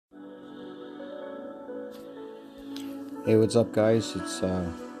Hey, what's up, guys? It's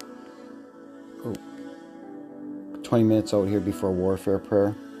 20 minutes out here before warfare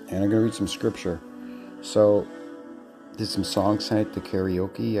prayer, and I'm gonna read some scripture. So, did some songs tonight, the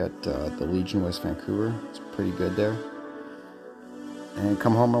karaoke at the Legion West Vancouver. It's pretty good there. And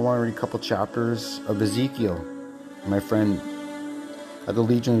come home, I want to read a couple chapters of Ezekiel. My friend at the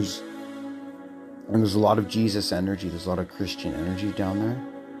Legion, there's a lot of Jesus energy. There's a lot of Christian energy down there,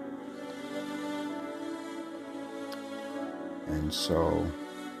 and so.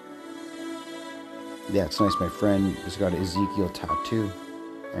 Yeah, it's nice. My friend has got an Ezekiel tattoo,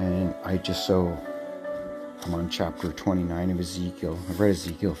 and I'm on chapter 29 of Ezekiel. I've read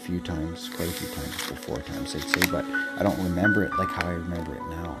Ezekiel quite a few times, 4 times I'd say, but I don't remember it like how I remember it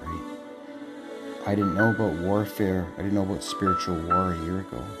now, right? I didn't know about warfare. I didn't know about spiritual war a year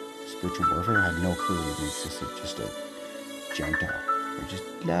ago. Spiritual warfare, I had no clue it existed. Just a Gentile. Or just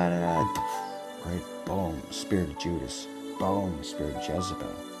la la la, right? Boom, spirit of Judas. Boom, spirit of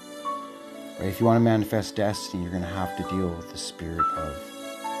Jezebel. Right? If you want to manifest destiny, you're going to have to deal with the spirit of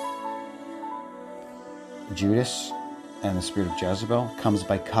Judas, and the spirit of Jezebel comes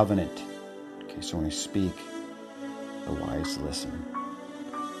by covenant. Okay, so when I speak, the wise listen.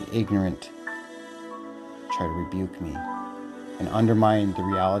 The ignorant try to rebuke me and undermine the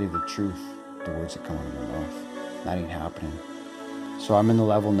reality of the truth, the words that come out of my mouth. That ain't happening. So I'm in the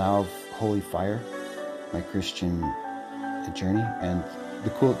level now of holy fire, my Christian journey, and the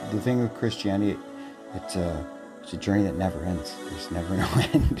thing with Christianity, it's a journey that never ends. There's never no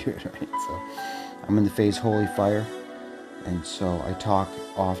end to it, right? So I'm in the phase holy fire, and so I talk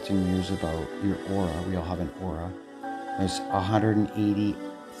often use about your aura. We all have an aura. There's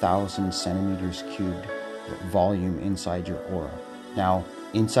 180,000 centimeters cubed volume inside your aura. Now,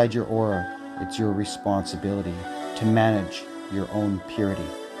 inside your aura, it's your responsibility to manage your own purity.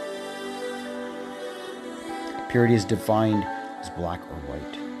 Purity is defined as black or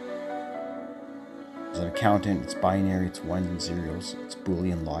white. As an accountant, it's binary, it's ones and zeros, it's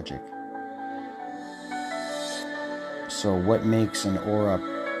Boolean logic. So what makes an aura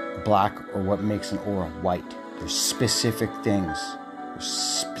black or what makes an aura white? There's specific things, there's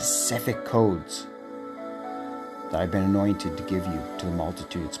specific codes that I've been anointed to give you to the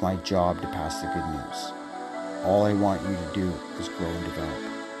multitude. It's my job to pass the good news. All I want you to do is grow and develop.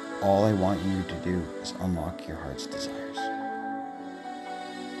 All I want you to do is unlock your heart's desires.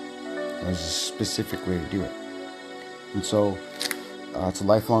 There's a specific way to do it. And so it's a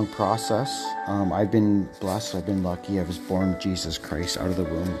lifelong process. I've been blessed. I've been lucky. I was born Jesus Christ out of the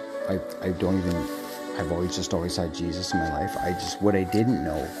womb. I've always had Jesus in my life. What I didn't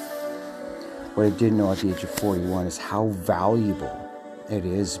know at the age of 41 is how valuable it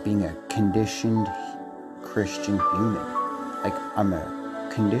is being a conditioned Christian human. Like, I'm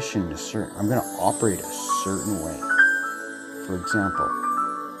conditioned I'm going to operate a certain way. For example,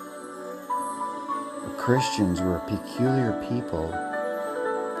 Christians were a peculiar people.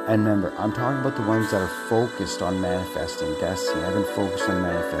 And remember, I'm talking about the ones that are focused on manifesting destiny. I've been focused on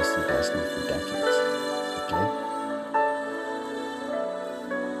manifesting destiny for decades. Okay?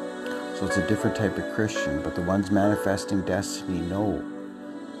 So it's a different type of Christian, but the ones manifesting destiny know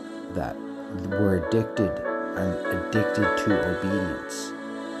that we're addicted to obedience,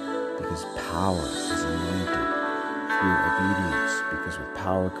 because power is anointed through obedience, because with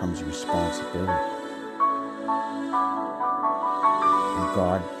power comes responsibility. And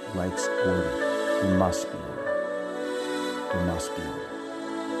God likes order. There must be order. There must be order.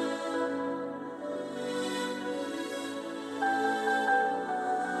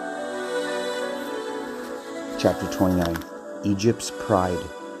 Chapter 29, Egypt's pride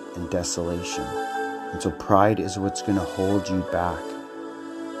and desolation. And so pride is what's going to hold you back.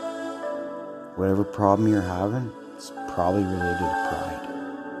 Whatever problem you're having, it's probably related to pride.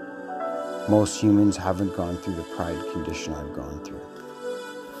 Most humans haven't gone through the pride condition I've gone through.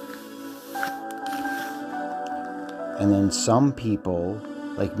 And then some people,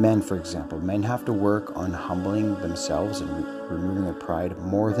 like men, for example, men have to work on humbling themselves and removing their pride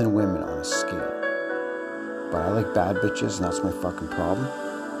more than women on a scale. But I like bad bitches, and that's my fucking problem.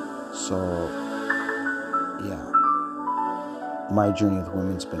 So, yeah, my journey with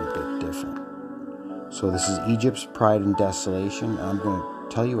women's been a bit different. So this is Egypt's pride and desolation, and I'm going to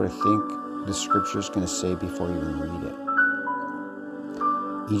tell you what I think the scripture is going to say before you even read it.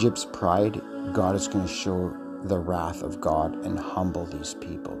 Egypt's pride, God is going to show the wrath of God and humble these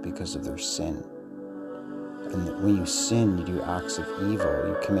people because of their sin. And when you sin, you do acts of evil,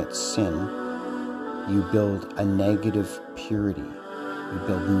 you commit sin, you build a negative purity, you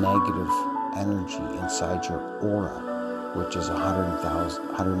build negative energy inside your aura. which is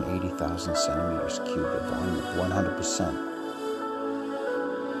 180,000 centimeters cubed, a volume of 100%.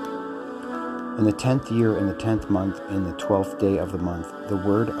 In the 10th year, in the 10th month, in the 12th day of the month, the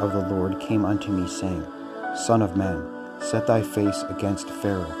word of the Lord came unto me, saying, Son of man, set thy face against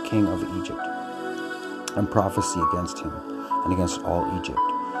Pharaoh, king of Egypt, and prophesy against him, and against all Egypt.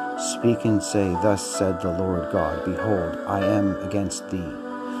 Speak and say, Thus said the Lord God, Behold, I am against thee,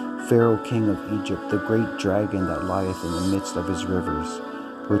 Pharaoh, king of Egypt, the great dragon that lieth in the midst of his rivers,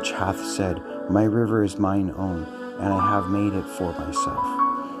 which hath said, My river is mine own, and I have made it for myself.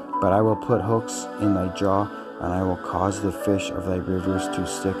 But I will put hooks in thy jaw, and I will cause the fish of thy rivers to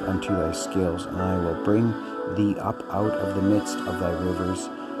stick unto thy scales, and I will bring thee up out of the midst of thy rivers,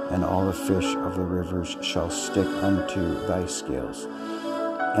 and all the fish of the rivers shall stick unto thy scales.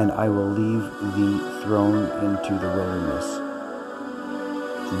 And I will leave thee thrown into the wilderness,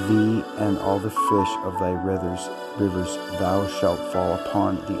 thee and all the fish of thy rivers, thou shalt fall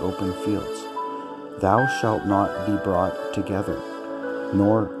upon the open fields. Thou shalt not be brought together,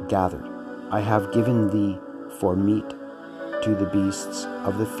 nor gathered. I have given thee for meat to the beasts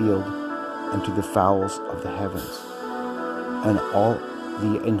of the field and to the fowls of the heavens. And all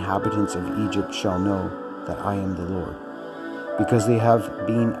the inhabitants of Egypt shall know that I am the Lord, because they have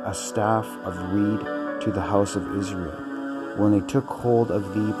been a staff of reed to the house of Israel. When they took hold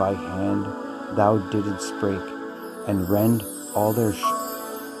of thee by hand, thou didst break and rend all their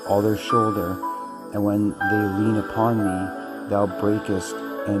shoulder, and when they lean upon thee, thou breakest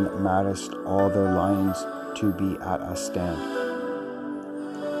and mattest all their lines to be at a stand.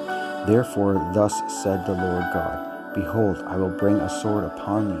 Therefore thus said the Lord God, Behold, I will bring a sword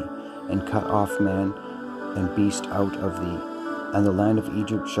upon thee, and cut off man and beast out of thee, and the land of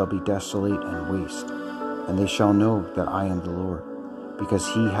Egypt shall be desolate and waste. And they shall know that I am the Lord, because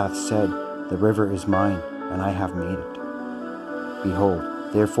he hath said, The river is mine, and I have made it. Behold,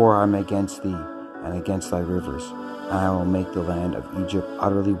 therefore I am against thee, and against thy rivers, and I will make the land of Egypt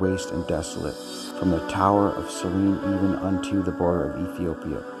utterly waste and desolate, from the tower of Syene even unto the border of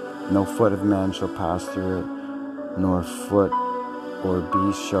Ethiopia. No foot of man shall pass through it, nor foot or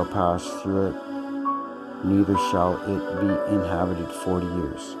beast shall pass through it, neither shall it be inhabited 40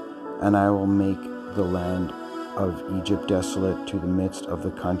 years. And I will make the land of Egypt desolate to the midst of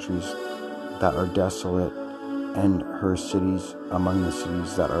the countries that are desolate, and her cities among the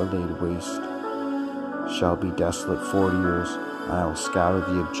cities that are laid waste shall be desolate 40 years. And I will scatter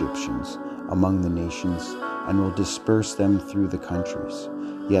the Egyptians among the nations, and will disperse them through the countries.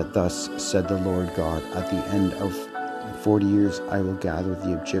 Yet thus said the Lord God, At the end of 40 years I will gather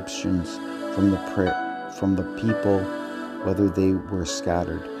the Egyptians from the people, whether they were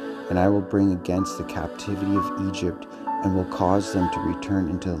scattered, and I will bring against the captivity of Egypt, and will cause them to return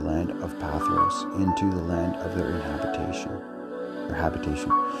into the land of Pathros, into the land of their habitation.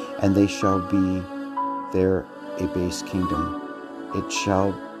 And they shall be there a base kingdom. It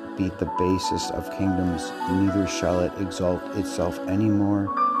shall be the basest of kingdoms, neither shall it exalt itself any more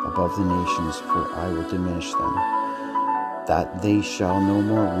above the nations, for I will diminish them, that they shall no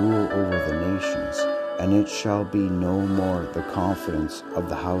more rule over the nations. And it shall be no more the confidence of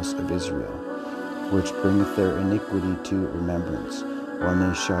the house of Israel, which bringeth their iniquity to remembrance, when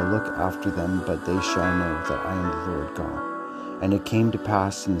they shall look after them, but they shall know that I am the Lord God. And it came to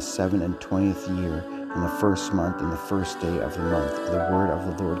pass in the 27th year, in the 1st month, in the 1st day of the month, the word of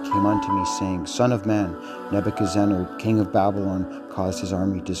the Lord came unto me, saying, Son of man, Nebuchadnezzar, king of Babylon, caused his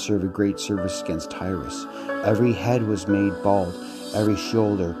army to serve a great service against Tyrus. Every head was made bald, every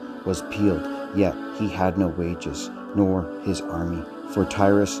shoulder was peeled, yet he had no wages, nor his army, for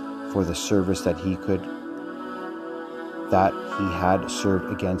Tyrus, for the service that he had served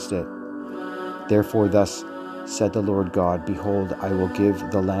against it. Therefore thus said the Lord God, Behold, I will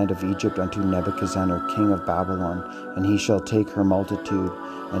give the land of Egypt unto Nebuchadnezzar, king of Babylon, and he shall take her multitude,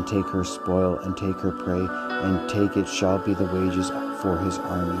 and take her spoil, and take her prey, and take it shall be the wages for his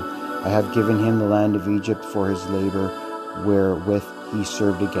army. I have given him the land of Egypt for his labor, wherewith he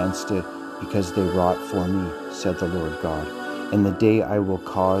served against it, because they wrought for me, said the Lord God. In the day I will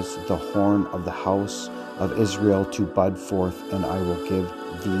cause the horn of the house of Israel to bud forth, and I will give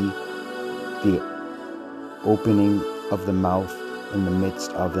thee the opening of the mouth in the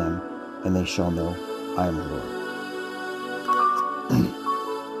midst of them, and they shall know I am the Lord.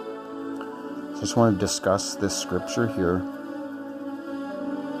 So I just want to discuss this scripture here.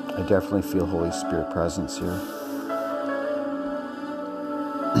 I definitely feel Holy Spirit presence here.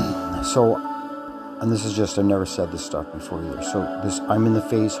 So, and this is just, I've never said this stuff before either. So I'm in the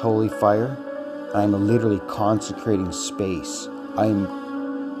phase holy fire. I'm literally consecrating space. I'm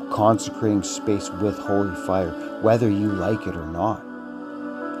consecrating space with holy fire, whether you like it or not.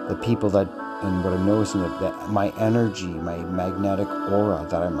 The people that, and what I'm noticing, that my energy, my magnetic aura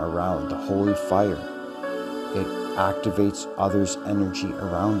that I'm around, the holy fire, it activates others' energy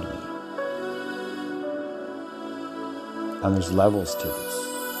around me. And there's levels to this.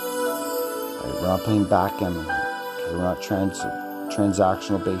 Right? We're not playing backgammon here. Okay? We're not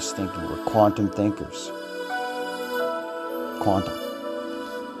transactional based thinking. We're quantum thinkers. Quantum.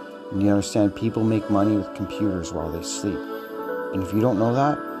 And you understand, people make money with computers while they sleep. And if you don't know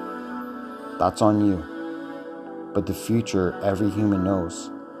that, that's on you. But the future, every human knows.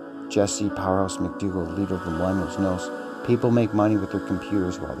 Jesse Powerhouse McDougall, leader of the Millennials, knows people make money with their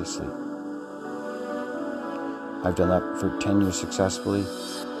computers while they sleep. I've done that for 10 years successfully,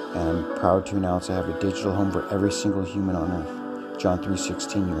 and I'm proud to announce I have a digital home for every single human on earth. John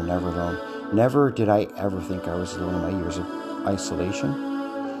 3:16, you are never alone. Never did I ever think I was alone in my years of isolation,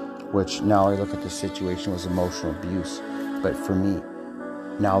 which now I look at the situation was emotional abuse. But for me,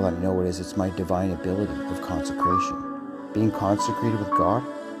 now that I know what it is, it's my divine ability of consecration. Being consecrated with God,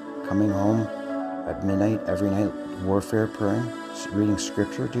 coming home at midnight every night, warfare praying, reading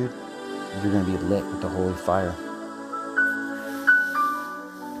scripture, dude, you're going to be lit with the holy fire.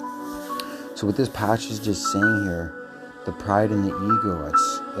 So what this passage is saying here, the pride and the ego,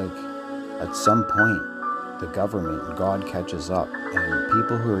 it's like at some point the government and God catches up, and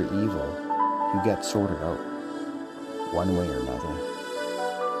people who are evil, you get sorted out one way or another.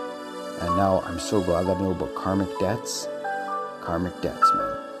 And now I'm so glad that I know about karmic debts. Karmic debts,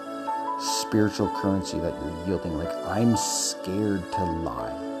 man. Spiritual currency that you're yielding. Like, I'm scared to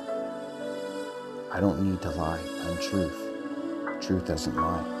lie. I don't need to lie. I'm truth. Truth doesn't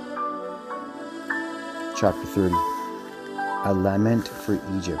lie. Chapter 30. A lament for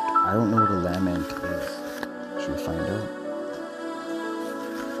Egypt. I don't know what a lament is. Should we find out?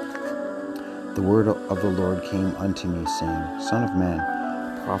 The word of the Lord came unto me, saying, Son of man,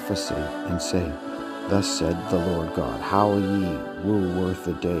 prophesy and say, Thus said the Lord God, Howl ye, woe worth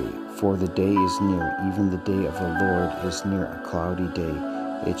the day, for the day is near, even the day of the Lord is near, a cloudy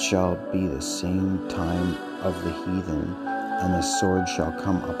day. It shall be the same time of the heathen, and the sword shall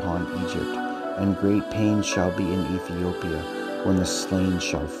come upon Egypt, and great pain shall be in Ethiopia, when the slain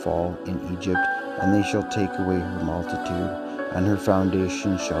shall fall in Egypt, and they shall take away her multitude, and her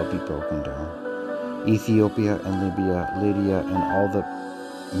foundation shall be broken down. Ethiopia and Lydia, and all the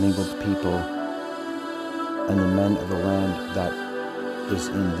mingled people, and the men of the land that is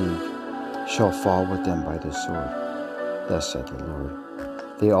in league, shall fall with them by the sword. Thus said the Lord.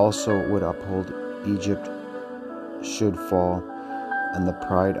 They also would uphold Egypt should fall, and the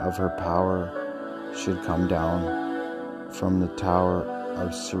pride of her power should come down from the tower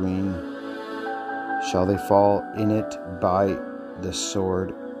of Serene. Shall they fall in it by the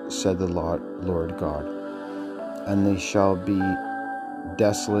sword, said the Lord God, and they shall be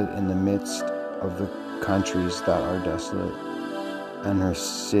desolate in the midst of the countries that are desolate, and her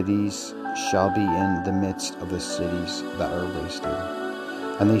cities shall be in the midst of the cities that are wasted.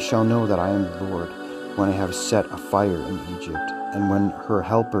 And they shall know that I am the Lord, when I have set a fire in Egypt, and when her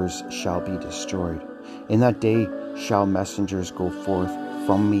helpers shall be destroyed. In that day shall messengers go forth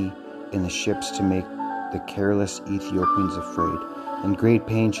from me in the ships to make the careless Ethiopians afraid, and great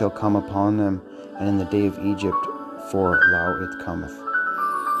pain shall come upon them, and in the day of Egypt, for lo it cometh.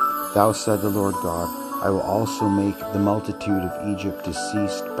 Thou said the Lord God, I will also make the multitude of Egypt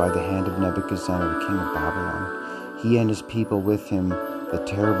deceased by the hand of Nebuchadnezzar the king of Babylon. He and his people with him, the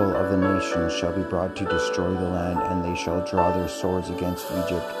terrible of the nations, shall be brought to destroy the land, and they shall draw their swords against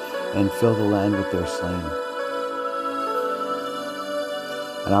Egypt, and fill the land with their slain.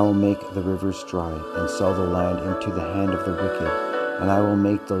 And I will make the rivers dry, and sell the land into the hand of the wicked, and I will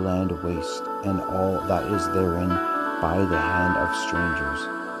make the land waste, and all that is therein by the hand of strangers.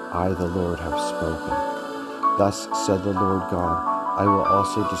 I, the Lord, have spoken. Thus said the Lord God, I will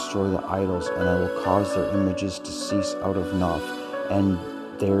also destroy the idols, and I will cause their images to cease out of Noph, and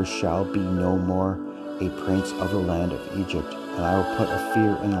there shall be no more a prince of the land of Egypt. And I will put a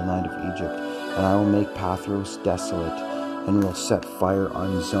fear in the land of Egypt, and I will make Pathros desolate, and will set fire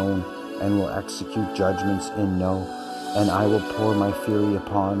on Zone, and will execute judgments in No. And I will pour my fury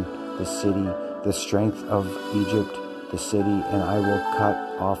upon the city, the strength of Egypt, the city, and I will cut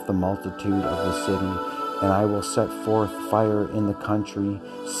off the multitude of the city, and I will set forth fire in the country.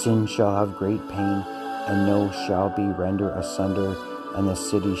 Sin shall have great pain, and No shall be rendered asunder, and the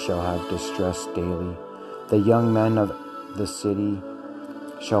city shall have distress daily. The young men of the city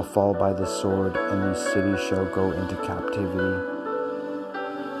shall fall by the sword, and the city shall go into captivity.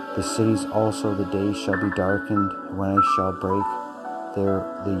 The cities also, the day shall be darkened when I shall break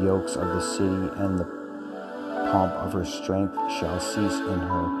there the yokes of the city and the pomp of her strength shall cease in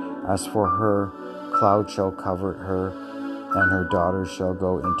her. As for her, cloud shall cover her, and her daughters shall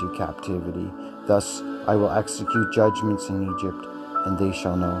go into captivity. Thus I will execute judgments in Egypt, and they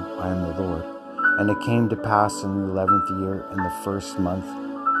shall know I am the Lord. And it came to pass in the 11th year, in the 1st month,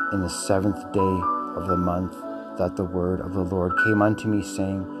 in the 7th day of the month, that the word of the Lord came unto me,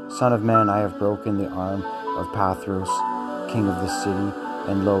 saying, Son of man, I have broken the arm of Pathros, king of the city,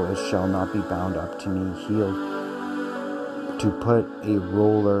 and lo, it shall not be bound up to me, healed, to put a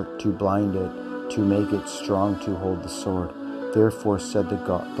roller to blind it, to make it strong to hold the sword. Therefore said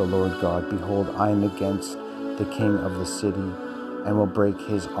the Lord God, Behold, I am against the king of the city, and will break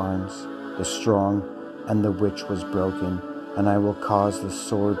his arms, the strong and the which was broken, and I will cause the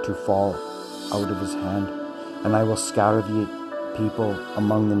sword to fall out of his hand, and I will scatter the people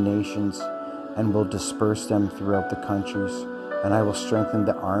among the nations, and will disperse them throughout the countries, and I will strengthen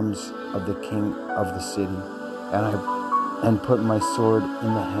the arms of the king of the city, and put my sword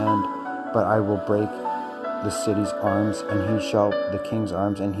in the hand, but I will break the city's arms, and the king's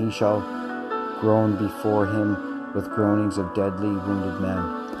arms, and he shall groan before him with groanings of deadly wounded men.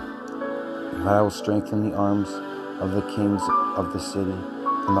 And I will strengthen the arms of the kings of the city,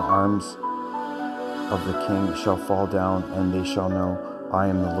 and the arms of the king shall fall down, and they shall know I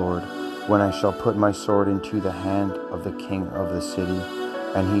am the Lord, when I shall put my sword into the hand of the king of the city,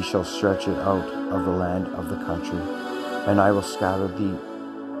 and he shall stretch it out of the land of the country. And I will scatter the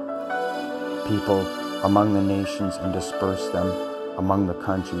people among the nations, and disperse them among the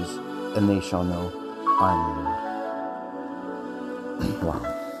countries, and they shall know I am the Lord. Wow,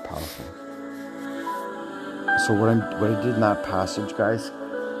 powerful. So what I did in that passage, guys,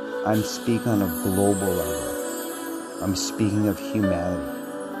 I'm speaking on a global level. I'm speaking of humanity.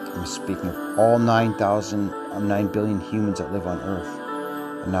 I'm speaking of all 9 billion humans that live on Earth.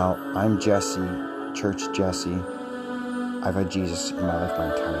 And now I'm Jesse, Church Jesse. I've had Jesus in my life my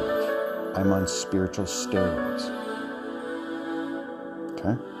entire life. I'm on spiritual steroids.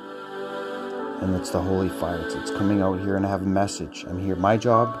 Okay? And it's the holy fire. It's coming out here, and I have a message. I'm here. My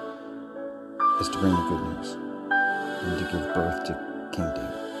job is to bring the good news and to give birth to King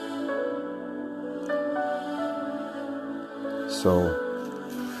David. So,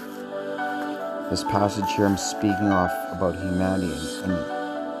 this passage here, I'm speaking off about humanity, and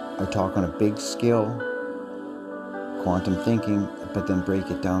I talk on a big scale, quantum thinking, but then break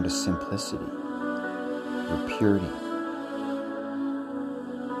it down to simplicity or purity.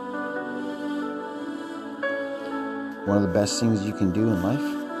 One of the best things you can do in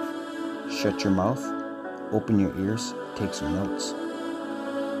life, shut your mouth, open your ears, take some notes.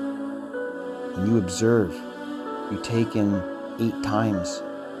 When you observe, you take in 8 times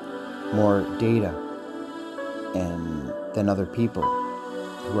more data than other people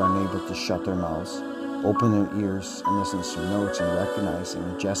who are unable to shut their mouths, open their ears, and listen to some notes, and recognizing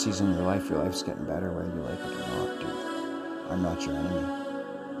that Jesse's in your life's getting better whether you like it or not, dude. I'm not your enemy.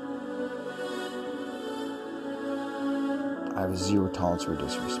 I have 0 tolerance for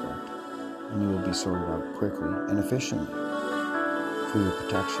disrespect, and you will be sorted out quickly and efficiently for your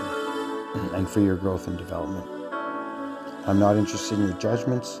protection and for your growth and development. I'm not interested in your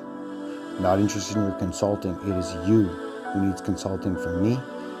judgments. I'm not interested in your consulting. It is you who needs consulting from me,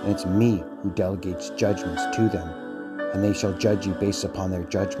 and it's me who delegates judgments to them, and they shall judge you based upon their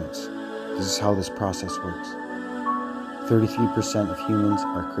judgments. This is how this process works. 33% of humans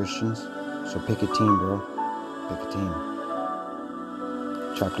are Christians, so pick a team, bro. Pick a team.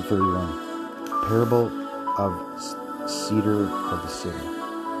 Chapter 31. Parable of Cedar of the City,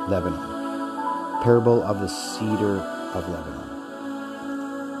 Lebanon. Parable of the Cedar of Lebanon.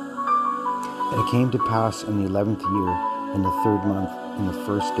 And it came to pass in the 11th year, in the 3rd month, in the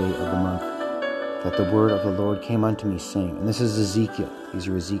 1st day of the month, that the word of the Lord came unto me, saying, and this is Ezekiel, these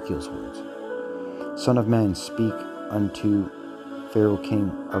are Ezekiel's words, Son of man, speak unto Pharaoh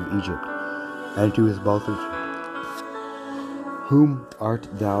king of Egypt, and to his multitude, whom art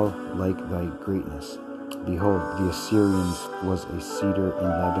thou like thy greatness? Behold, the Assyrians was a cedar in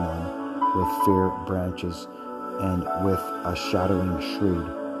Lebanon, with fair branches, and with a shadowing shrew,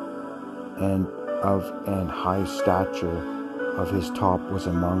 and of an high stature of his top was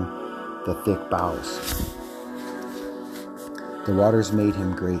among the thick boughs. The waters made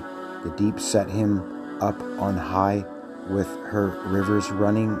him great, the deep set him up on high, with her rivers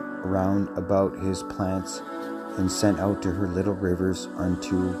running round about his plants, and sent out to her little rivers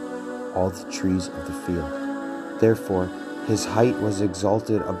unto all the trees of the field. Therefore his height was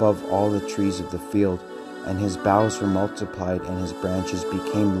exalted above all the trees of the field, and his boughs were multiplied, and his branches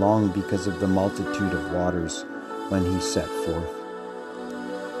became long because of the multitude of waters when he set forth.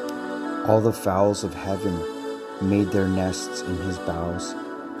 All the fowls of heaven made their nests in his boughs,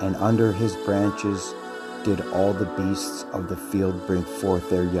 and under his branches did all the beasts of the field bring forth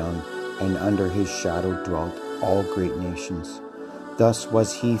their young, and under his shadow dwelt all great nations. Thus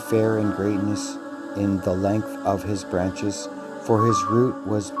was he fair in greatness in the length of his branches, for his root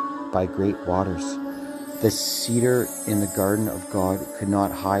was by great waters. The cedar in the garden of God could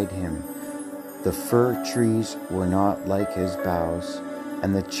not hide him. The fir trees were not like his boughs,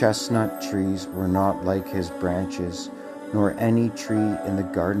 and the chestnut trees were not like his branches, nor any tree in the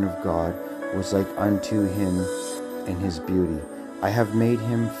garden of God was like unto him in his beauty. I have made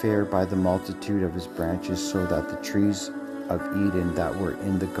him fair by the multitude of his branches, so that the trees of Eden that were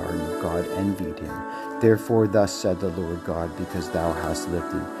in the garden of God envied him. Therefore thus said the Lord God, because thou hast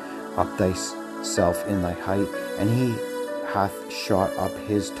lifted up thyself in thy height, and he hath shot up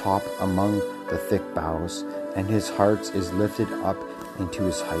his top among the thick boughs, and his heart is lifted up into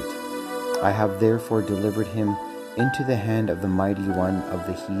his height. I have therefore delivered him into the hand of the mighty one of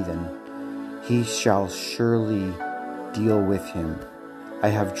the heathen. He shall surely deal with him. I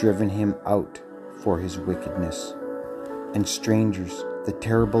have driven him out for his wickedness. And strangers, the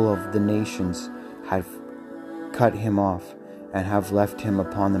terrible of the nations, have cut him off, and have left him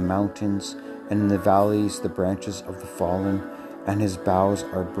upon the mountains, and in the valleys the branches of the fallen, and his boughs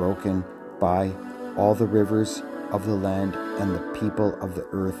are broken by all the rivers of the land, and the people of the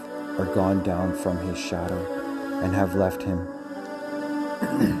earth are gone down from his shadow, and have left him.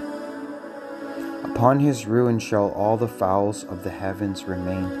 Upon his ruin shall all the fowls of the heavens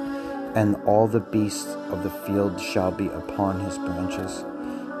remain, and all the beasts of the field shall be upon his branches,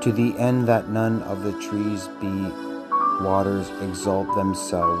 to the end that none of the trees be waters exalt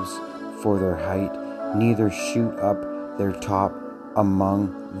themselves for their height, neither shoot up their top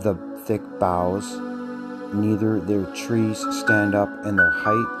among the thick boughs, neither their trees stand up in their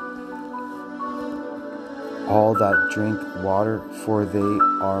height. All that drink water, for they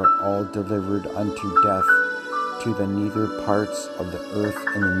are all delivered unto death, to the nether parts of the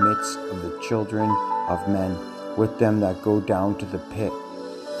earth, in the midst of the children of men, with them that go down to the pit.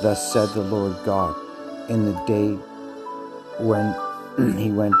 Thus said the Lord God, in the day when he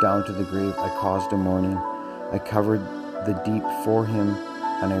went down to the grave, I caused a mourning. I covered the deep for him,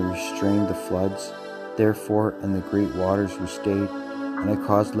 and I restrained the floods. Therefore, and the great waters were stayed, and I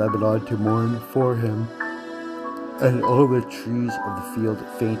caused Lebanon to mourn for him, and all the trees of the field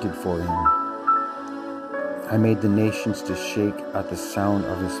fainted for him. I made the nations to shake at the sound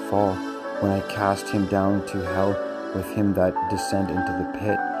of his fall, when I cast him down to hell with him that descend into the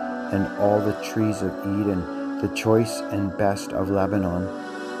pit, and all the trees of Eden, the choice and best of Lebanon,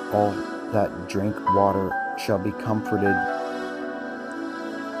 all that drink water shall be comforted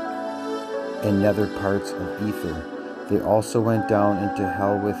in nether parts of ether. They also went down into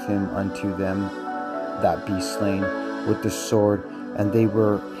hell with him unto them that be slain with the sword, and they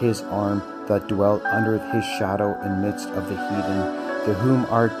were his arm that dwelt under his shadow in midst of the heathen. To whom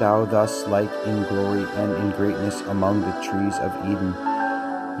art thou thus like in glory and in greatness among the trees of Eden?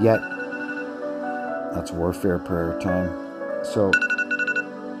 Yet, that's warfare prayer time. So,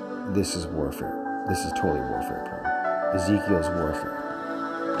 this is warfare. This is totally warfare prayer. Ezekiel's warfare.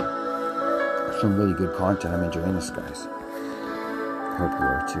 Some really good content. I'm enjoying this, guys. I hope you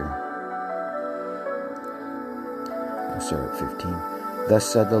are too. I'll start at 15. Thus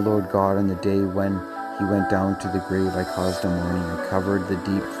said the Lord God, on the day when he went down to the grave, I caused a mourning. I covered the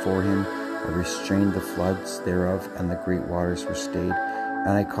deep for him. I restrained the floods thereof, and the great waters were stayed. And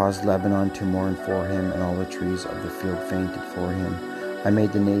I caused Lebanon to mourn for him, and all the trees of the field fainted for him. I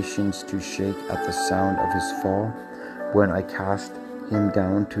made the nations to shake at the sound of his fall, when I cast him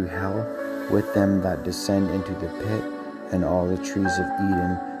down to hell with them that descend into the pit, and all the trees of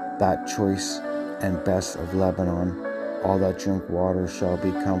Eden, that choice and best of Lebanon. All that drink water shall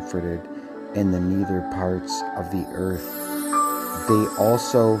be comforted in the nether parts of the earth. They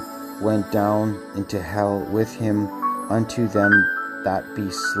also went down into hell with him unto them that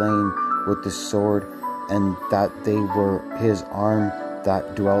be slain with the sword, and that they were his arm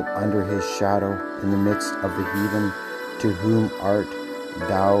that dwelt under his shadow in the midst of the heathen. To whom art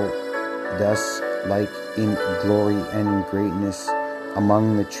thou thus like in glory and in greatness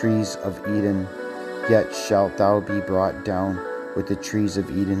among the trees of Eden? Yet shalt thou be brought down with the trees of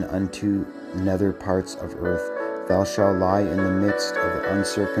Eden unto nether parts of earth. Thou shalt lie in the midst of the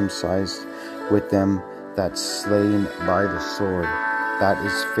uncircumcised with them that slain by the sword. That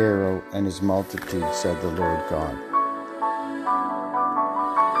is Pharaoh and his multitude, said the Lord God.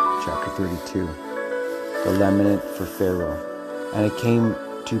 Chapter 32. The lament for Pharaoh. And it came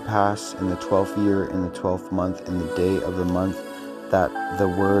to pass in the 12th year, in the 12th month, in the day of the month, that the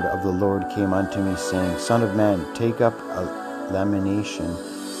word of the Lord came unto me, saying, Son of man, take up a lamentation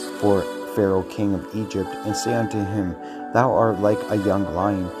for Pharaoh king of Egypt, and say unto him, Thou art like a young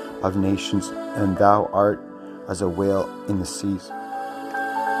lion of nations, and thou art as a whale in the seas.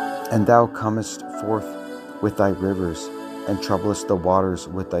 And thou comest forth with thy rivers, and troublest the waters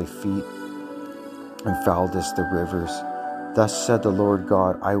with thy feet, and foulest the rivers. Thus said the Lord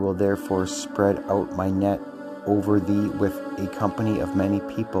God, I will therefore spread out my net over thee with a company of many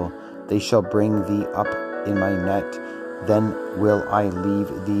people. They shall bring thee up in my net. Then will I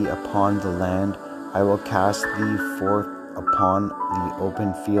leave thee upon the land. I will cast thee forth upon the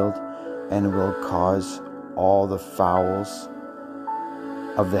open field, and will cause all the fowls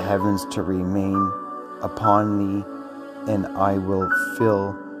of the heavens to remain upon thee, and I will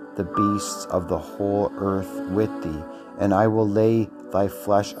fill the beasts of the whole earth with thee, and I will lay thy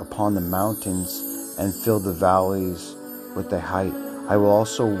flesh upon the mountains, and fill the valleys with thy height. I will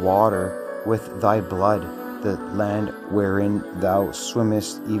also water with thy blood the land wherein thou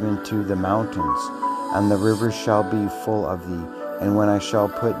swimmest, even to the mountains, and the rivers shall be full of thee. And when I shall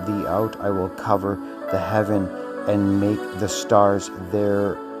put thee out, I will cover the heaven, and make the stars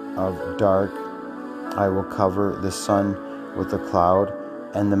thereof dark. I will cover the sun with a cloud,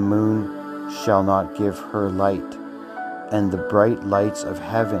 and the moon shall not give her light. And the bright lights of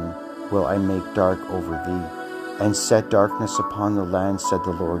heaven will I make dark over thee, and set darkness upon the land, said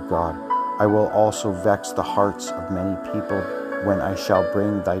the Lord God. I will also vex the hearts of many people, when I shall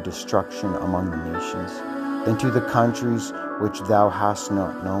bring thy destruction among the nations, into the countries which thou hast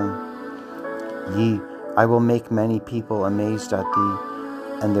not known. Yea, I will make many people amazed at thee,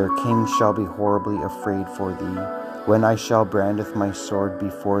 and their kings shall be horribly afraid for thee, when I shall brandeth my sword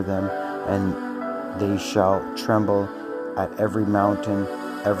before them, and they shall tremble at every mountain,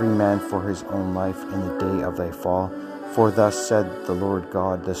 every man for his own life in the day of thy fall. For thus said the Lord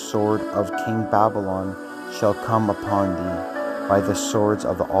God, the sword of King Babylon shall come upon thee. By the swords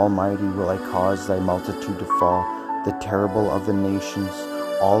of the Almighty will I cause thy multitude to fall, the terrible of the nations,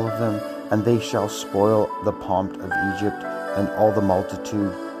 all of them, and they shall spoil the pomp of Egypt, and all the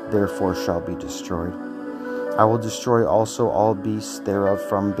multitude therefore shall be destroyed. I will destroy also all beasts thereof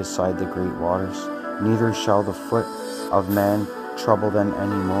from beside the great waters, neither shall the foot of man trouble them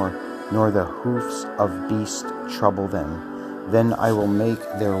any more, nor the hoofs of beast trouble them. Then I will make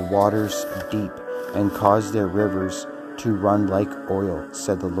their waters deep, and cause their rivers to run like oil,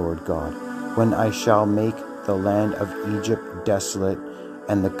 said the Lord God. When I shall make the land of Egypt desolate,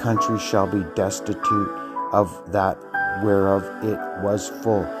 and the country shall be destitute of that whereof it was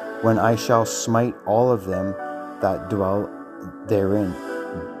full, when I shall smite all of them that dwell therein,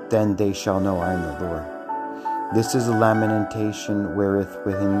 then they shall know I am the Lord. This is a lamentation wherewith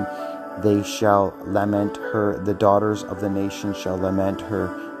within they shall lament her. The daughters of the nations shall lament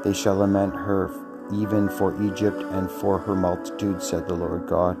her. They shall lament her even for Egypt and for her multitude, said the Lord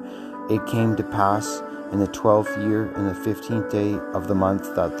God. It came to pass in the 12th year, in the 15th day of the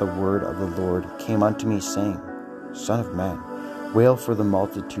month, that the word of the Lord came unto me, saying, Son of man, wail for the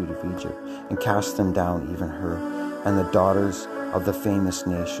multitude of Egypt, and cast them down, even her, and the daughters of the famous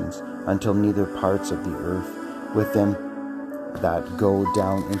nations, until neither parts of the earth with them that go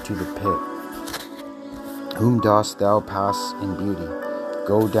down into the pit. Whom dost thou pass in beauty?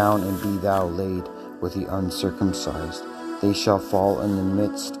 Go down and be thou laid with the uncircumcised. They shall fall in the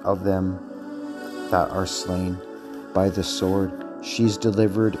midst of them that are slain by the sword. She is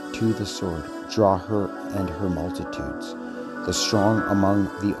delivered to the sword. Draw her and her multitudes. The strong among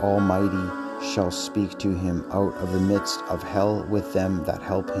the Almighty shall speak to him out of the midst of hell with them that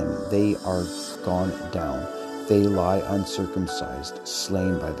help him. They are gone down. They lie uncircumcised,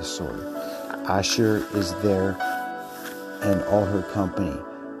 slain by the sword. Asher is there, and all her company.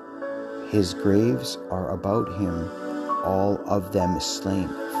 His graves are about him, all of them slain,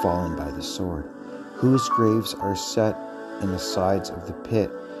 fallen by the sword. Whose graves are set in the sides of the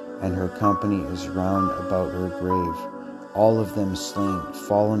pit, and her company is round about her grave. All of them slain,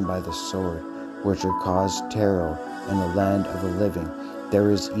 fallen by the sword, which are caused terror in the land of the living.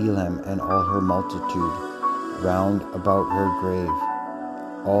 There is Elam and all her multitude, round about her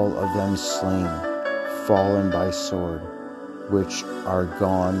grave, all of them slain, fallen by sword, which are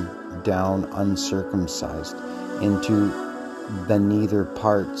gone down uncircumcised into the nether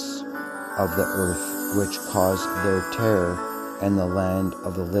parts of the earth, which caused their terror in the land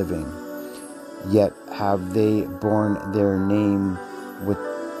of the living. Yet have they borne their name with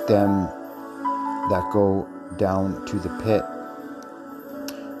them that go down to the pit.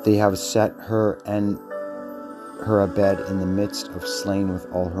 They have set her and her abed in the midst of slain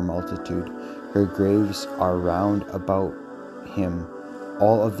with all her multitude. Her graves are round about him,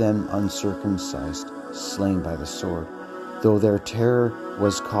 all of them uncircumcised, slain by the sword. Though their terror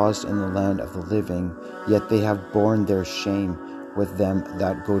was caused in the land of the living, yet they have borne their shame with them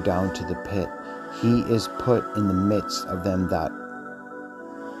that go down to the pit. He is put in the midst of them that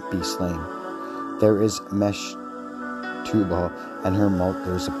be slain. There is Meshtubal, and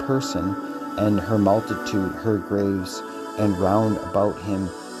there's a person, and her multitude, her graves, and round about him,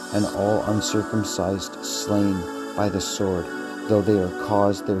 and all uncircumcised, slain by the sword, though they are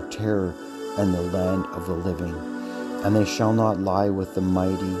caused their terror in the land of the living. And they shall not lie with the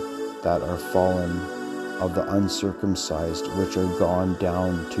mighty that are fallen of the uncircumcised, which are gone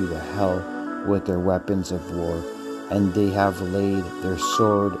down to the hell with their weapons of war, and they have laid their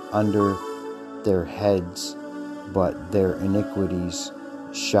sword under their heads, but their iniquities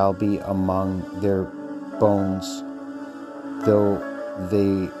shall be among their bones, though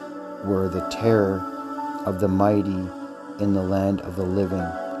they were the terror of the mighty in the land of the living.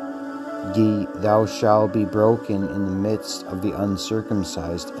 Thou shalt be broken in the midst of the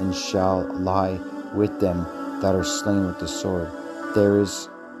uncircumcised, and shall lie with them that are slain with the sword. There is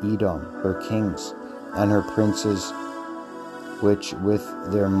Edom, her kings, and her princes, which with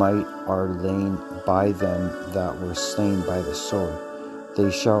their might are lain by them that were slain by the sword.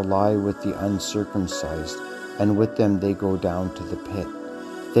 They shall lie with the uncircumcised, and with them they go down to the pit.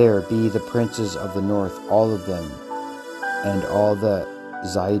 There be the princes of the north, all of them, and all the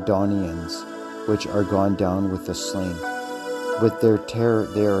Zidonians, which are gone down with the slain. With their terror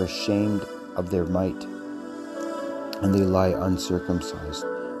they are ashamed of their might, and they lie uncircumcised.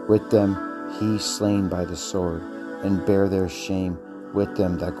 With them he slain by the sword, and bear their shame with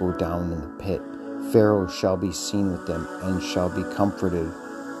them that go down in the pit. Pharaoh shall be seen with them, and shall be comforted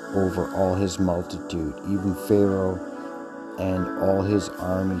over all his multitude, even Pharaoh and all his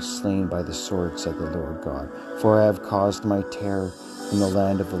army slain by the sword, said the Lord God. For I have caused my terror in the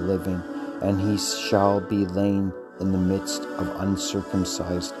land of the living, and he shall be lain in the midst of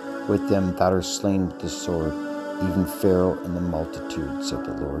uncircumcised, with them that are slain with the sword, even Pharaoh and the multitude, said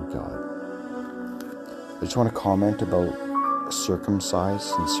the Lord God. I just want to comment about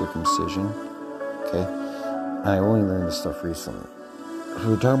circumcised and circumcision, okay? And I only learned this stuff recently. So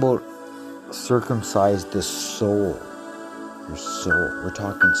we're talking about circumcise the soul, your soul. We're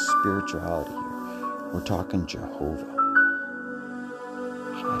talking spirituality here. We're talking Jehovah.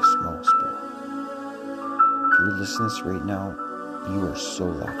 Highest, most spirit. If you're listening to this right now, you are so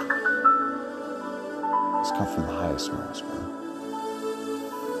lucky. It's come from the highest, most, bro.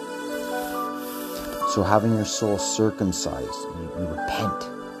 So having your soul circumcised, you repent.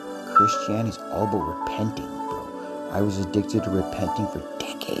 Christianity's all about repenting, bro. I was addicted to repenting for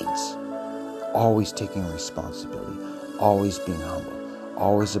decades. Always taking responsibility. Always being humble.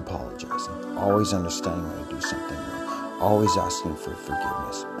 Always apologizing. Always understanding when I do something wrong. Always asking for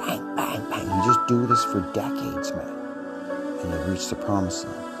forgiveness. Bang, bang, bang. You just do this for decades, man. And you reach the promised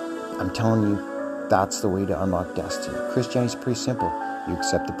land. I'm telling you, that's the way to unlock destiny. Christianity is pretty simple. You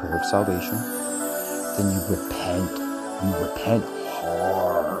accept the prayer of salvation. Then you repent. You repent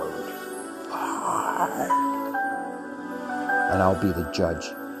hard. And I'll be the judge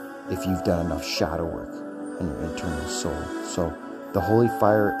if you've done enough shadow work in your internal soul. So the holy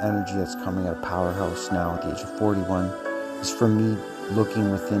fire energy that's coming out of Powerhouse now at the age of 41 is for me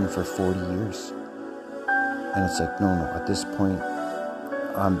looking within for 40 years. And it's like, no, at this point,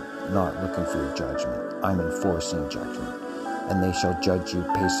 I'm not looking for your judgment. I'm enforcing judgment. And they shall judge you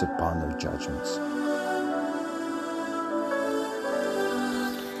based upon their judgments.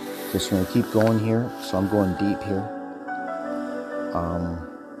 Okay, so we're going to keep going here. So I'm going deep here.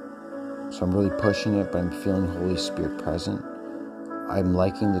 So I'm really pushing it, but I'm feeling Holy Spirit present. I'm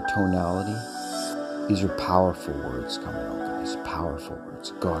liking the tonality. These are powerful words coming out, guys. Powerful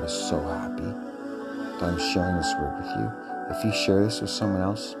words. God is so happy that I'm sharing this word with you. If you share this with someone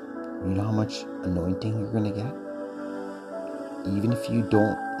else, you know how much anointing you're going to get? Even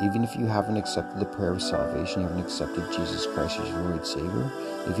if you haven't accepted the prayer of salvation, you haven't accepted Jesus Christ as your Lord and Savior,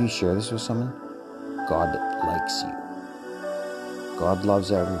 if you share this with someone, God likes you. God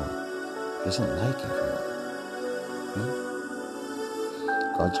loves everyone. He doesn't like everyone. Okay?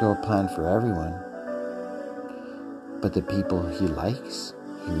 God's got a plan for everyone. But the people he likes,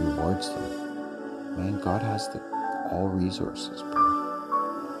 he rewards them. Man, God has all resources,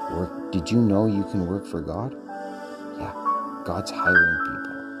 bro. Did you know you can work for God? Yeah, God's hiring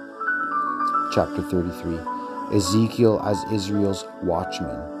people. Chapter 33. Ezekiel as Israel's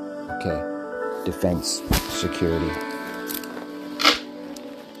watchman. Okay, defense, security.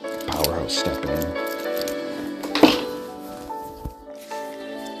 Powerhouse stepping in.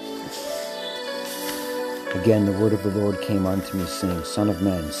 Again the word of the Lord came unto me, saying, Son of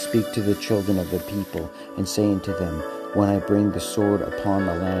man, speak to the children of the people, and say unto them, when I bring the sword upon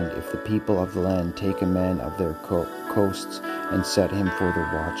the land, if the people of the land take a man of their coasts, and set him for their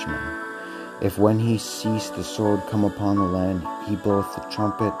watchman, if when he sees the sword come upon the land, he bloweth the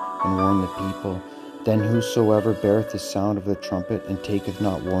trumpet, and warn the people, then whosoever beareth the sound of the trumpet, and taketh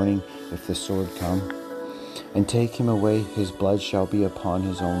not warning, if the sword come, and take him away, his blood shall be upon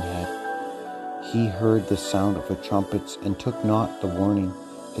his own head. He heard the sound of the trumpets, and took not the warning,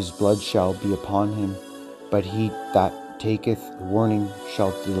 his blood shall be upon him, but he that taketh warning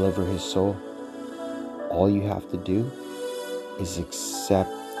shall deliver his soul. All you have to do is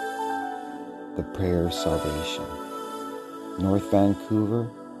accept the prayer of salvation. North Vancouver,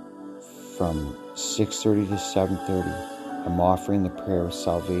 from 6:30 to 7:30, I'm offering the prayer of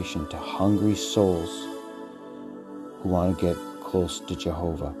salvation to hungry souls who want to get close to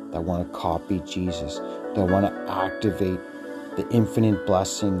Jehovah, that want to copy Jesus, that want to activate the infinite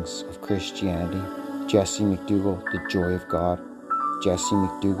blessings of Christianity. Jesse McDougall, the joy of God. Jesse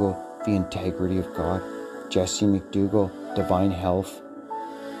McDougall, the integrity of God. Jesse McDougall, divine health.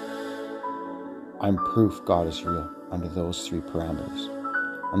 I'm proof God is real under those three parameters.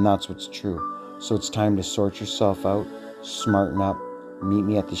 And that's what's true. So it's time to sort yourself out, smarten up, meet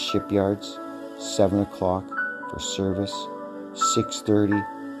me at the shipyards, 7 o'clock for service, 6:30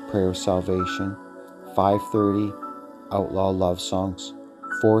 prayer of salvation, 5:30 outlaw love songs,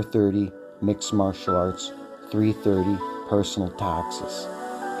 4:30 mixed martial arts, 3:30 personal taxes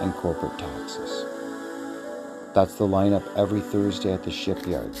and corporate taxes. That's the lineup every Thursday at the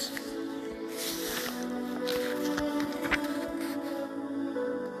shipyards.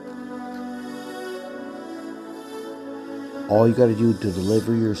 All you got to do to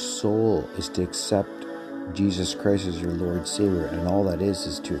deliver your soul is to accept Jesus Christ as your Lord Savior, and all that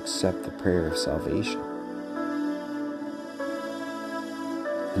is to accept the prayer of salvation.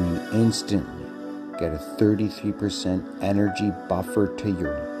 And you instantly get a 33% energy buffer to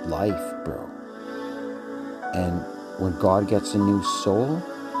your life, bro. And when God gets a new soul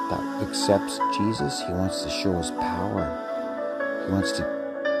that accepts Jesus, He wants to show His power. He wants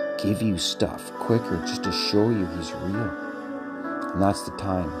to give you stuff quicker just to show you He's real. And that's the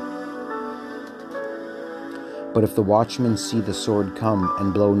time. But if the watchmen see the sword come,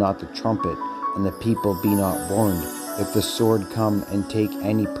 and blow not the trumpet, and the people be not warned, if the sword come and take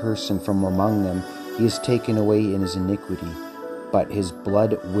any person from among them, he is taken away in his iniquity, but his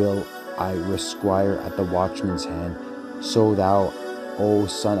blood will I require at the watchman's hand. So thou, O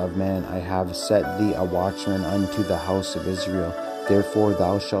Son of Man, I have set thee a watchman unto the house of Israel. Therefore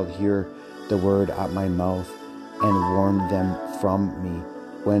thou shalt hear the word at my mouth, and warn them from me,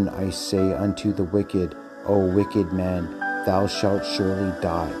 when I say unto the wicked, O wicked man, thou shalt surely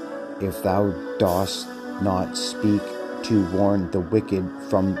die, if thou dost not speak to warn the wicked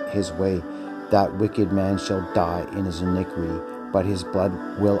from his way. That wicked man shall die in his iniquity, but his blood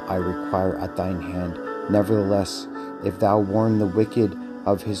will I require at thine hand. Nevertheless, if thou warn the wicked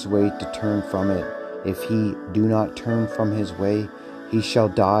of his way to turn from it, if he do not turn from his way, he shall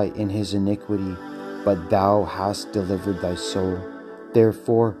die in his iniquity, but thou hast delivered thy soul.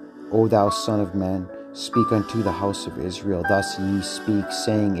 Therefore, O thou Son of Man, speak unto the house of Israel. Thus ye speak,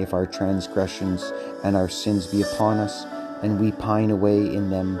 saying, if our transgressions and our sins be upon us, and we pine away in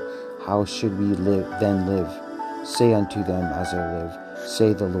them, how should we then live? Say unto them, as I live,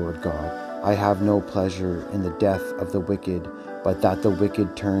 say the Lord God, I have no pleasure in the death of the wicked, but that the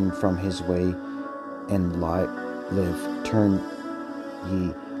wicked turn from his way and live. Turn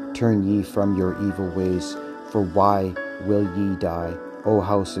ye from your evil ways, for why will ye die, O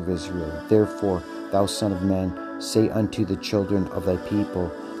house of Israel? Therefore, thou Son of Man, say unto the children of thy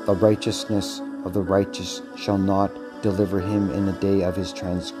people, the righteousness of the righteous shall not deliver him in the day of his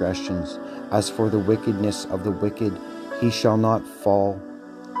transgressions. As for the wickedness of the wicked, he shall not fall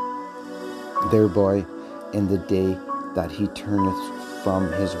thereby in the day that he turneth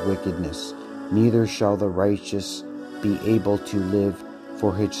from his wickedness. Neither shall the righteous be able to live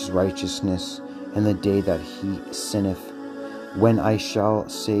for his righteousness in the day that he sinneth. When I shall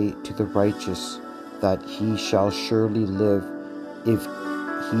say to the righteous that he shall surely live, if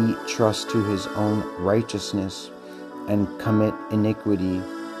he trust to his own righteousness and commit iniquity,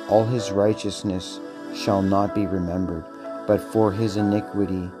 all his righteousness shall not be remembered, but for his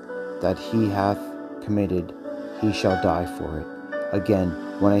iniquity that he hath committed, he shall die for it. Again,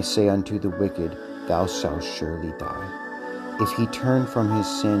 when I say unto the wicked, thou shalt surely die, if he turn from his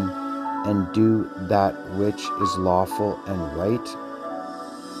sin and do that which is lawful and right,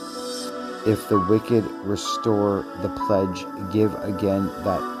 if the wicked restore the pledge, give again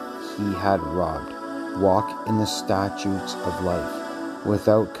that he had robbed, walk in the statutes of life,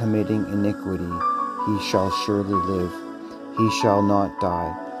 without committing iniquity, he shall surely live. He shall not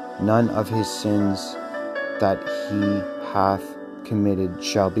die. None of his sins that he hath committed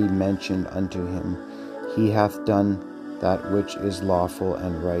shall be mentioned unto him. He hath done that which is lawful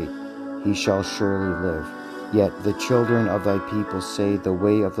and right. He shall surely live. Yet the children of thy people say, the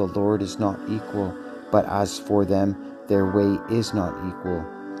way of the Lord is not equal, but as for them, their way is not equal.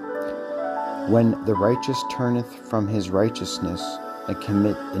 When the righteous turneth from his righteousness, and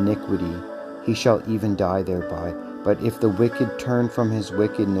commit iniquity, he shall even die thereby. But if the wicked turn from his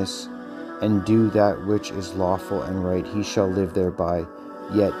wickedness, and do that which is lawful and right, he shall live thereby.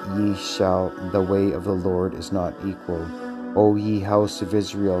 Yet ye shall, the way of the Lord is not equal. O ye house of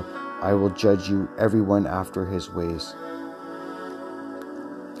Israel, I will judge you, every one after his ways.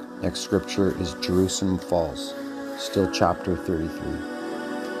 Next scripture is Jerusalem Falls, still chapter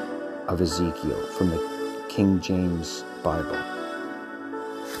 33 of Ezekiel from the King James Bible.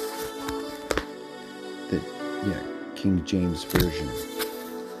 King James Version.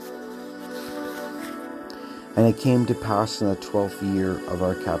 And it came to pass in the 12th year of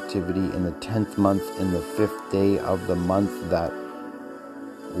our captivity, in the 10th month, in the 5th day of the month, that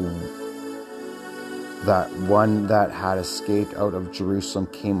one that had escaped out of Jerusalem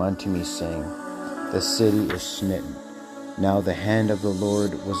came unto me, saying, the city is smitten. Now the hand of the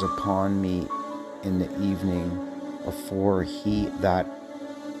Lord was upon me in the evening, afore he that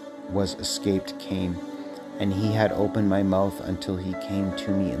was escaped came. And he had opened my mouth until he came to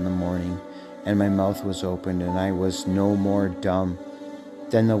me in the morning, and my mouth was opened, and I was no more dumb.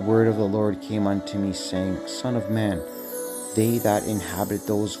 Then the word of the Lord came unto me, saying, Son of man, they that inhabit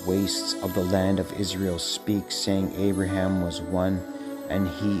those wastes of the land of Israel speak, saying, Abraham was one, and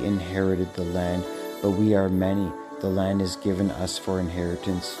he inherited the land, but we are many. The land is given us for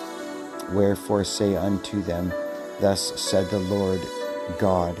inheritance. Wherefore say unto them, Thus said the Lord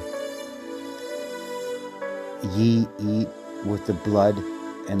God, Ye eat with the blood,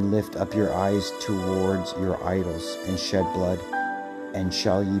 and lift up your eyes towards your idols, and shed blood, and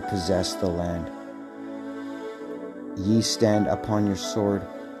shall ye possess the land? Ye stand upon your sword,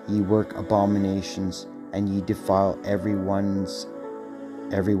 ye work abominations, and ye defile every one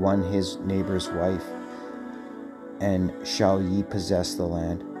his neighbor's wife, and shall ye possess the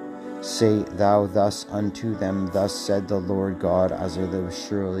land? Say thou thus unto them, Thus said the Lord God, as I live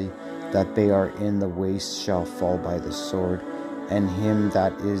surely, that they are in the waste shall fall by the sword, and him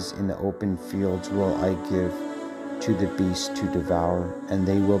that is in the open fields will I give to the beast to devour, and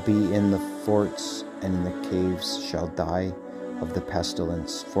they will be in the forts and in the caves shall die of the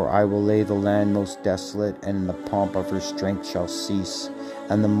pestilence. For I will lay the land most desolate, and the pomp of her strength shall cease,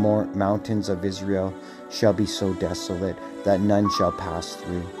 and the mountains of Israel shall be so desolate that none shall pass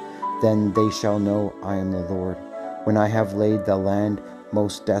through. Then they shall know I am the Lord, when I have laid the land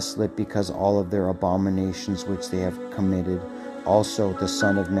most desolate, because all of their abominations which they have committed. Also the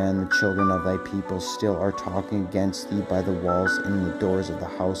Son of Man, the children of thy people still are talking against thee by the walls and in the doors of the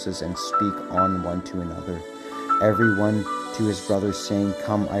houses, and speak on one to another, every one to his brother, saying,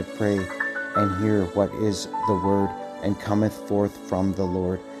 Come, I pray, and hear what is the word, and cometh forth from the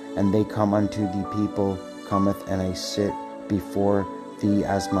Lord. And they come unto the people, cometh, and I sit before thee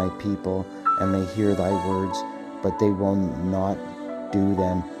as my people, and they hear thy words, but they will not do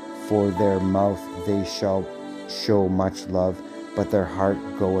them. For their mouth they shall show much love, but their heart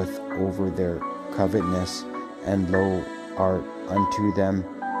goeth over their covetousness, and lo, art unto them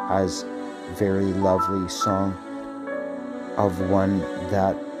as very lovely song of one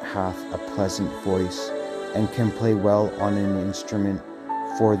that hath a pleasant voice, and can play well on an instrument.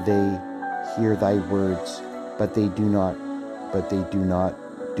 For they hear thy words, but they do not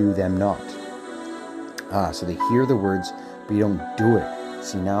do them not. So they hear the words, but you don't do it.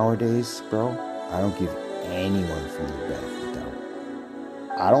 See, nowadays, bro, I don't give anyone from the benefit of the doubt.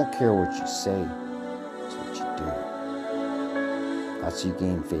 I don't care what you say, it's what you do. That's how you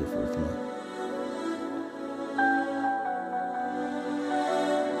gain favor with me.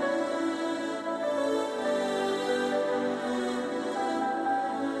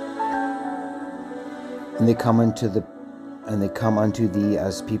 And they come unto thee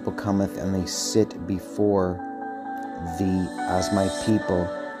as people cometh, and they sit before thee as my people,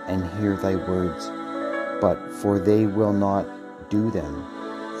 and hear thy words. But for they will not do them.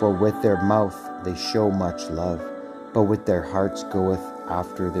 For with their mouth they show much love, but with their hearts goeth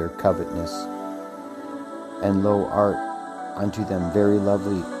after their covetousness. And lo, art unto them very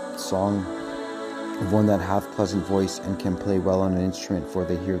lovely song of one that hath pleasant voice, and can play well on an instrument. For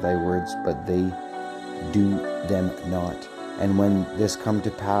they hear thy words, but they do them not. And when this come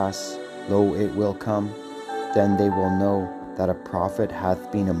to pass, Lo, it will come, then they will know that a prophet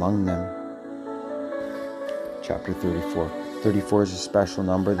hath been among them. Chapter 34. 34 is a special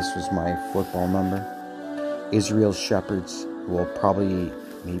number. This was my football number. Israel's shepherds. We'll probably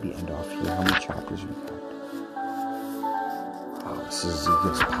maybe end off here. How many chapters we got? Wow, this is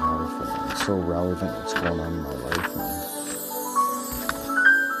Ezekiel's powerful, man. It's so relevant what's going on in my life, man.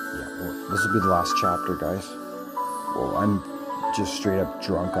 Yeah, well, this will be the last chapter, guys. Well, I'm just straight up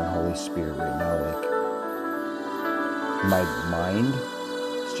drunk on Holy Spirit right now. Like, my mind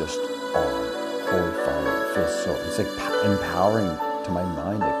is just on holy fire. It feels so, it's like empowering to my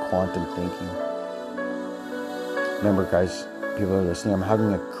mind, like quantum thinking. Remember, guys, people are listening, I'm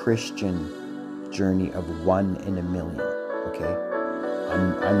having a Christian journey of 1 in a million, okay?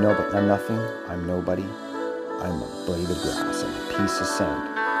 I'm nothing, I'm nobody, I'm a blade of grass, I'm a piece of sand.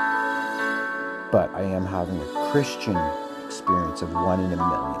 But I am having a Christian experience of 1 in a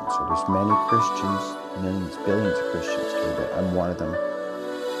million. So there's many Christians, millions, billions of Christians, okay, but I'm one of them.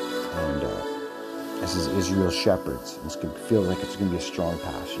 And this is Israel's shepherds. It feels like it's going to be a strong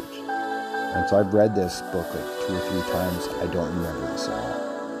passage. And so I've read this book like 2 or 3 times. I don't remember this at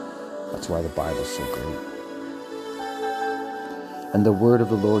all. That's why the Bible's so great. And the word of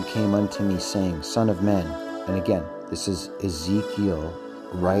the Lord came unto me, saying, Son of man. And again, this is Ezekiel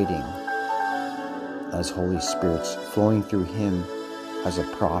writing as Holy Spirit's flowing through him as a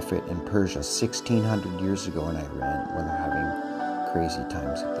prophet in Persia 1,600 years ago in Iran, when they're having crazy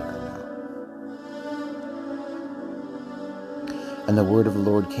times that they are now. And the word of the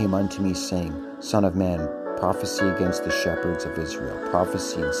Lord came unto me, saying, Son of man, prophesy against the shepherds of Israel.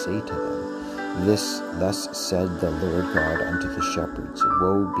 Prophesy and say to them, Thus said the Lord God unto the shepherds,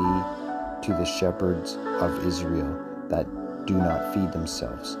 Woe be to the shepherds of Israel that do not feed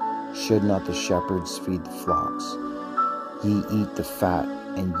themselves. Should not the shepherds feed the flocks? Ye eat the fat,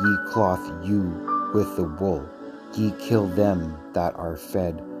 and ye cloth you with the wool. Ye kill them that are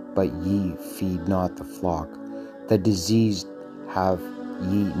fed, but ye feed not the flock. The diseased have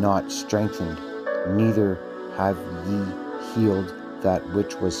ye not strengthened, neither have ye healed that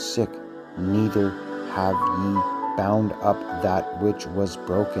which was sick, neither have ye bound up that which was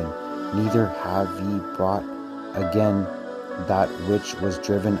broken, neither have ye brought again that which was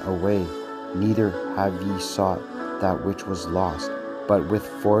driven away, neither have ye sought that which was lost, but with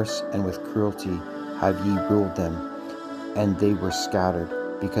force and with cruelty have ye ruled them, and they were scattered,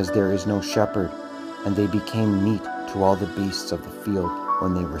 because there is no shepherd, and they became meat to all the beasts of the field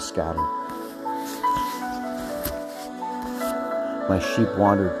when they were scattered. My sheep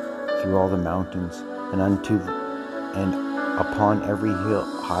wandered through all the mountains, and upon every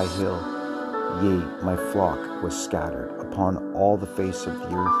high hill, yea, my flock was scattered upon all the face of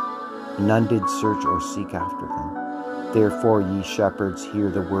the earth. None did search or seek after them. Therefore, ye shepherds, hear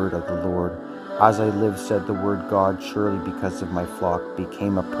the word of the Lord. As I live, said the Lord God, surely because of my flock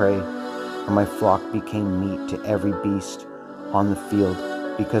became a prey, and my flock became meat to every beast on the field,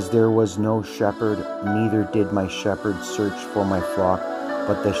 because there was no shepherd, neither did my shepherds search for my flock,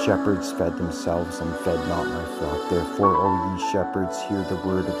 but the shepherds fed themselves and fed not my flock. Therefore, O ye shepherds, hear the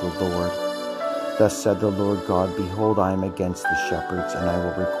word of the Lord. Thus said the Lord God, Behold, I am against the shepherds, and I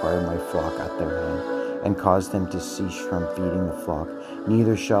will require my flock at their hand, and cause them to cease from feeding the flock.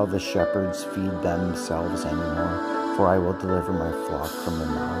 Neither shall the shepherds feed themselves any more, for I will deliver my flock from their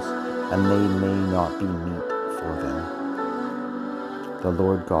mouths, and they may not be meat for them. The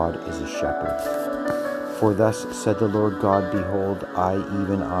Lord God is a shepherd. For thus said the Lord God, Behold, I,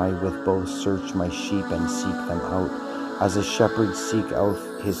 even I, with both search my sheep and seek them out, as a shepherd seek out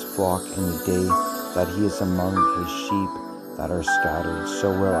his flock in the day that he is among his sheep that are scattered.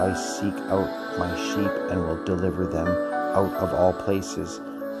 So will I seek out my sheep, and will deliver them out of all places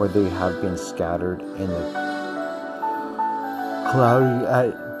where they have been scattered in the cloudy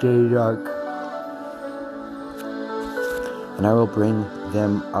at day dark. And I will bring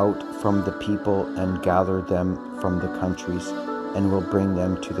them out from the people, and gather them from the countries, and will bring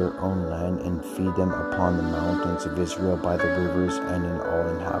them to their own land, and feed them upon the mountains of Israel, by the rivers, and in all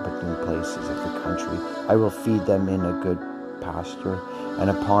inhabiting places of the country. I will feed them in a good pasture, and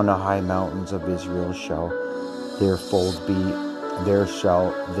upon the high mountains of Israel shall their fold be. There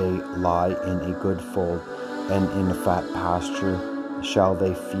shall they lie in a good fold, and in a fat pasture shall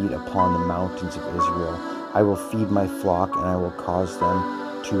they feed upon the mountains of Israel. I will feed my flock, and I will cause them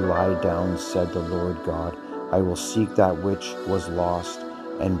to lie down, said the Lord God. I will seek that which was lost,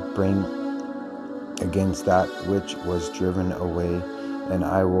 and bring against that which was driven away, and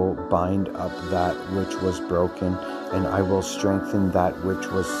I will bind up that which was broken, and I will strengthen that which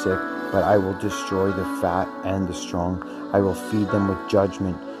was sick, but I will destroy the fat and the strong. I will feed them with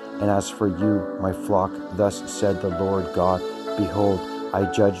judgment, And as for you, my flock, thus said the Lord God, behold,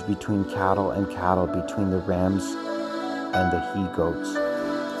 I judge between cattle and cattle, between the rams and the he-goats.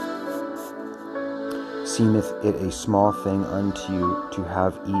 Seemeth it a small thing unto you to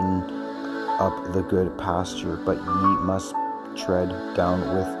have eaten up the good pasture, but ye must tread down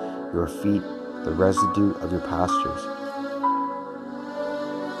with your feet the residue of your pastures,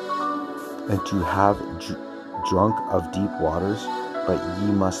 and to have drunk of deep waters, but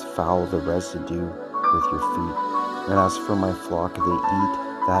ye must foul the residue with your feet. And as for my flock, they eat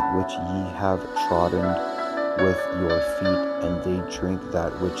that which ye have trodden with your feet, and they drink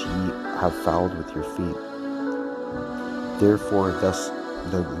that which ye have fouled with your feet. Therefore thus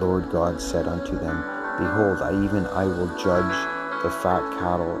the Lord God said unto them, behold, I will judge the fat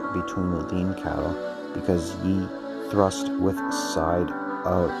cattle between the lean cattle, because ye thrust with side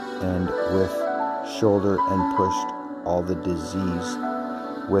and with shoulder, and pushed all the disease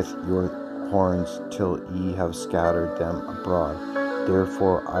with your horns, till ye have scattered them abroad.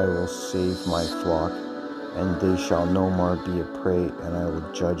 Therefore I will save my flock, and they shall no more be a prey, and I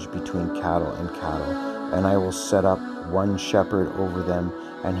will judge between cattle and cattle, and I will set up one shepherd over them,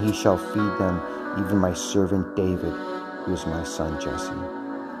 and he shall feed them, even my servant David, who is my son Jesse.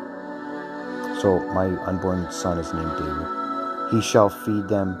 So my unborn son is named David. He shall feed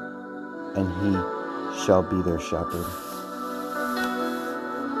them, and he shall be their shepherd.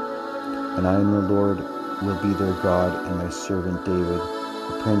 And I am the Lord, will be their God, and my servant David,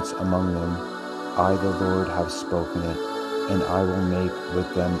 the prince among them. I, the Lord, have spoken it, and I will make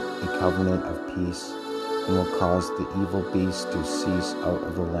with them a covenant of peace, and will cause the evil beast to cease out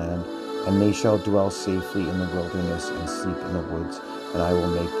of the land, and they shall dwell safely in the wilderness and sleep in the woods, and I will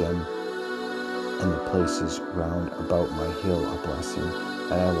make them and the places round about my hill a blessing,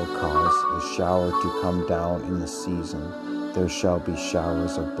 and I will cause the shower to come down in the season. There shall be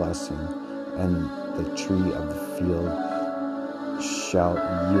showers of blessing, and the tree of the field shall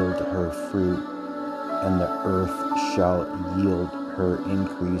yield her fruit, and the earth shall yield her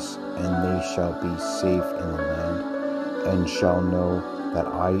increase, and they shall be safe in the land, and shall know that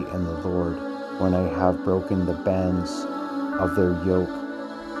I am the Lord, when I have broken the bands of their yoke,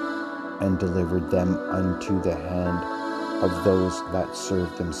 and delivered them unto the hand of those that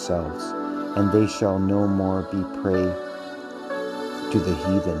serve themselves. And they shall no more be prey to the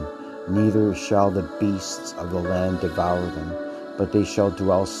heathen, neither shall the beasts of the land devour them, but they shall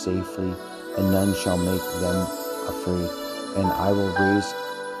dwell safely, and none shall make them afraid. And I will raise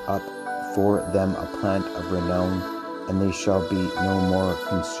up for them a plant of renown, and they shall be no more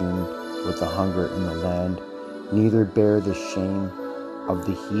consumed with the hunger in the land, neither bear the shame of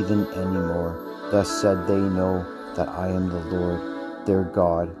the heathen any more. Thus said they know that I am the Lord their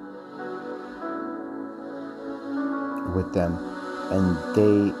God with them, and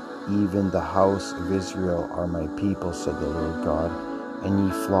they, even the house of Israel, are my people, said the Lord God. And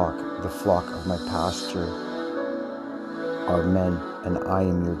ye flock, the flock of my pasture, are men, and I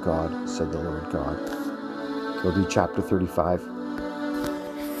am your God, said the Lord God. We'll do chapter 35.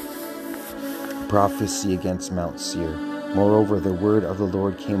 Prophecy against Mount Seir. Moreover, the word of the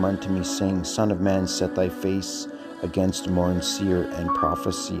Lord came unto me, saying, Son of man, set thy face against Mount Seir, and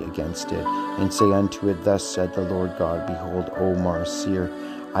prophesy against it, and say unto it, Thus said the Lord God, Behold, O Mount Seir,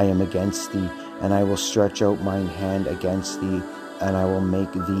 I am against thee, and I will stretch out mine hand against thee, and I will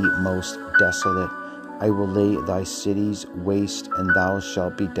make thee most desolate. I will lay thy cities waste, and thou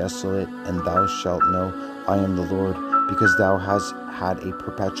shalt be desolate, and thou shalt know I am the Lord, because thou hast had a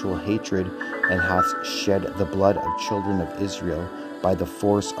perpetual hatred, and hast shed the blood of children of Israel by the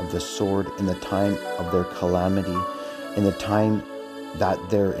force of the sword in the time of their calamity, in the time that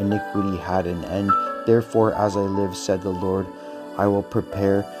their iniquity had an end. Therefore, as I live, said the Lord, I will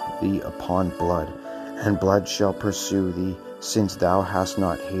prepare thee upon blood, and blood shall pursue thee, since thou hast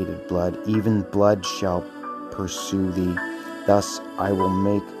not hated blood, even blood shall pursue thee. Thus I will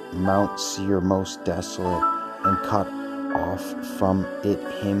make Mount Seir most desolate, and cut off from it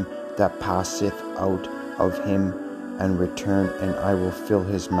him that passeth out of him, and return, and I will fill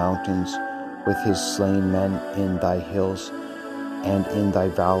his mountains with his slain men in thy hills, and in thy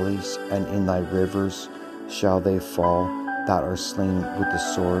valleys, and in thy rivers shall they fall that are slain with the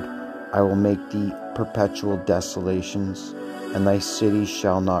sword. I will make thee perpetual desolations, and thy cities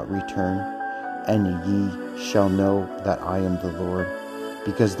shall not return, and ye shall know that I am the Lord.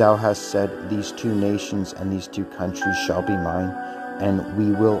 Because thou hast said, These two nations and these two countries shall be mine, and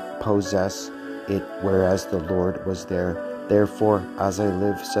we will possess it, whereas the Lord was there. Therefore, as I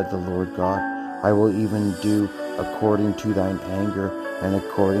live, said the Lord God, I will even do according to thine anger, and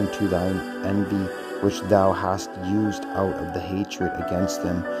according to thine envy, which thou hast used out of the hatred against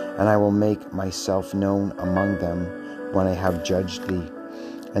them, and I will make myself known among them when I have judged thee.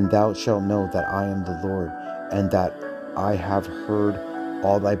 And thou shalt know that I am the Lord, and that I have heard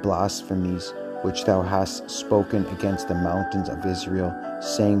all thy blasphemies which thou hast spoken against the mountains of Israel,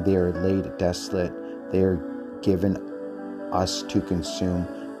 saying, they are laid desolate, they are given us to consume.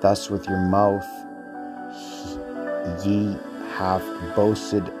 Thus with your mouth ye have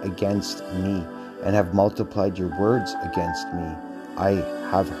boasted against me, and have multiplied your words against me. I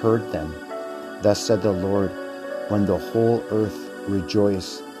have heard them. Thus said the Lord, when the whole earth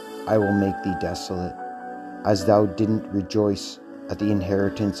rejoice, I will make thee desolate, as thou didn't rejoice at the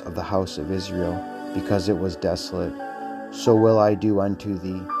inheritance of the house of Israel, because it was desolate. So will I do unto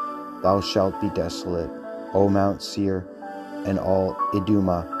thee. Thou shalt be desolate, O Mount Seir, and all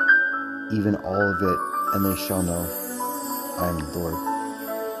Idumah, even all of it, and they shall know I am the Lord.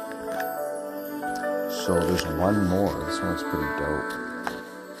 So there's one more. This one's pretty dope.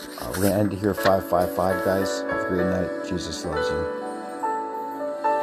 We're going to end it here, 555, guys. Have a great night. Jesus loves you.